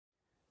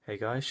Hey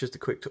guys, just a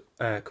quick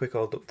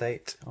old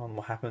update on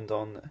what happened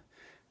on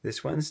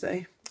this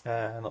Wednesday.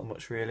 Not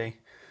much really.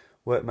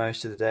 Worked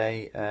most of the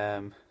day.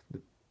 The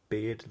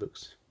beard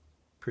looks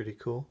pretty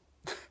cool.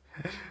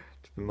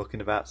 Just been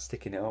mucking about,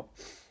 sticking it up.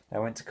 I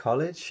went to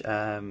college.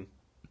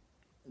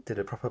 Did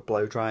a proper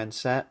blow drying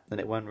set, and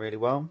it went really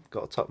well.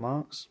 Got top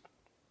marks,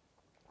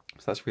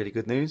 so that's really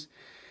good news.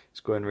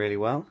 It's going really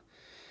well.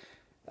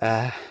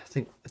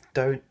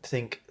 Don't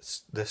think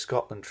the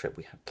Scotland trip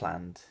we had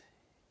planned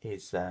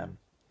is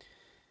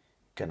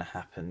gonna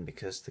happen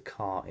because the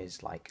car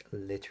is like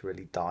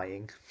literally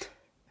dying.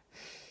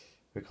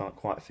 We can't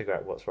quite figure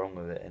out what's wrong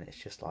with it, and it's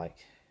just like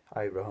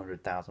over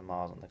 100,000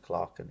 miles on the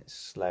clock, and it's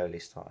slowly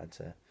starting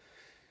to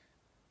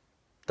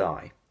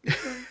die.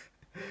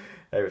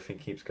 Everything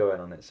keeps going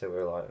on it, so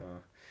we're like,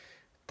 oh,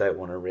 don't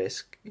want to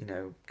risk,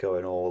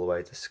 going all the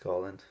way to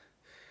Scotland.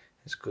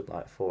 It's a good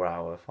like 4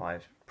 hour,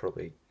 five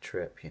probably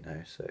trip,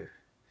 so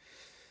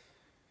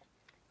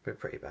we're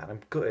pretty bad. I'm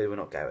gutted we're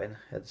not going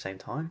at the same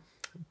time,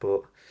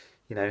 but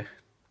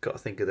got to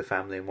think of the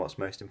family and what's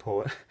most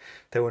important.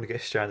 Don't want to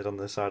get stranded on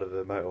the side of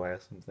a motorway or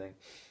something.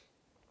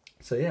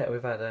 So yeah,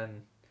 we've had a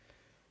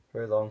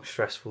very long,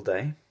 stressful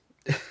day,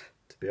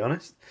 to be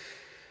honest.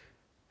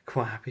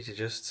 Quite happy to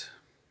just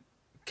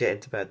get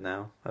into bed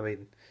now. I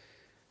mean,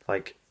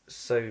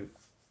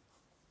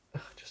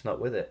 just not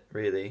with it,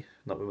 really.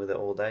 Not been with it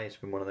all day. It's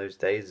been one of those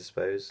days, I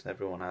suppose.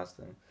 Everyone has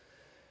them.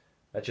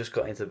 I just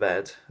got into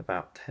bed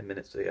about 10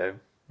 minutes ago.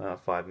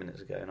 5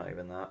 minutes ago, not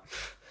even that.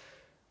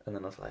 And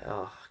then I was like,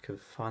 oh, I can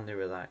finally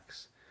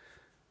relax.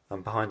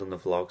 I'm behind on the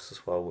vlogs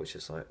as well, which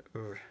is like,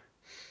 ugh.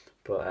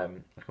 But I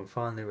can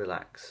finally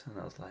relax. And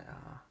I was like,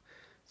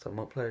 So I'm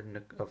uploading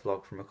a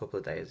vlog from a couple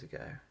of days ago.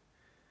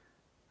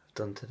 I've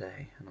done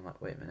today. And I'm like,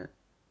 wait a minute.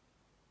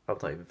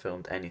 I've not even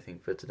filmed anything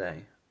for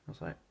today. I was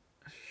like,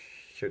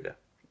 sugar.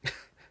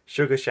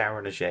 Sugar, shower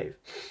and a shave.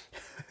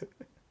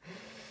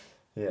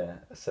 Yeah,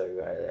 so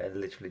I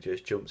literally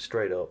just jumped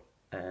straight up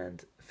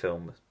and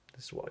filmed.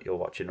 This is what you're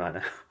watching right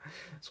now.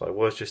 So I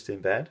was just in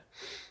bed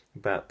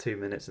about 2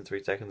 minutes and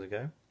 3 seconds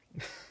ago.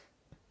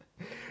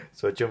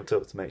 So I jumped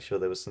up to make sure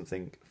there was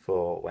something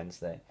for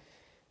Wednesday.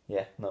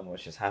 Yeah, not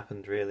much has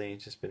happened really.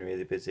 It's just been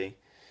really busy.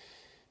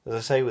 As I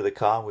say, with the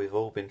car, we've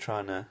all been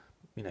trying to,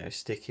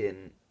 stick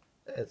in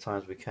at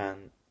times we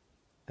can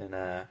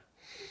and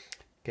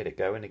get it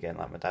going again.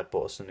 Like my dad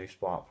bought us some new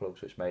spark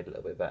plugs, which made it a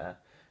little bit better.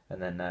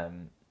 And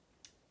then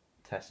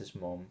Tessa's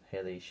mum,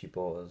 Hilly, she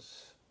bought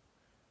us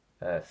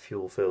a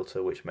fuel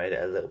filter, which made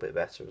it a little bit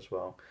better as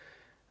well.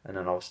 And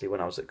then obviously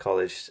when I was at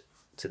college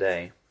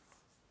today,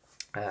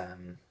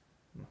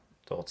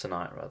 or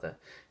tonight rather,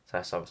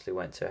 Tess obviously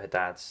went to her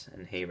dad's,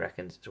 and he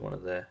reckons it's one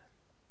of the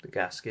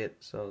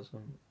gaskets or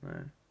something.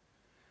 No.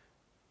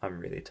 I'm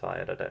really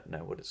tired, I don't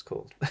know what it's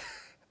called.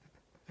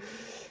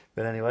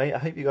 But anyway, I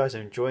hope you guys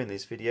are enjoying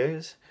these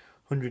videos.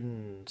 100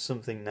 and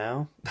something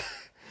now.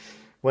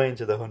 Way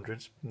into the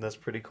hundreds. That's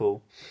pretty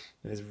cool.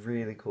 It's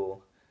really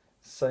cool.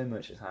 So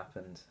much has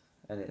happened,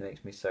 and it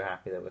makes me so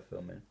happy that we're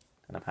filming.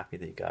 And I'm happy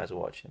that you guys are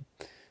watching.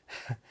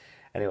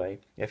 Anyway,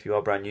 if you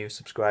are brand new,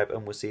 subscribe,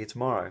 and we'll see you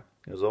tomorrow.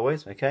 As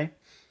always, okay?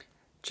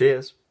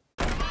 Cheers.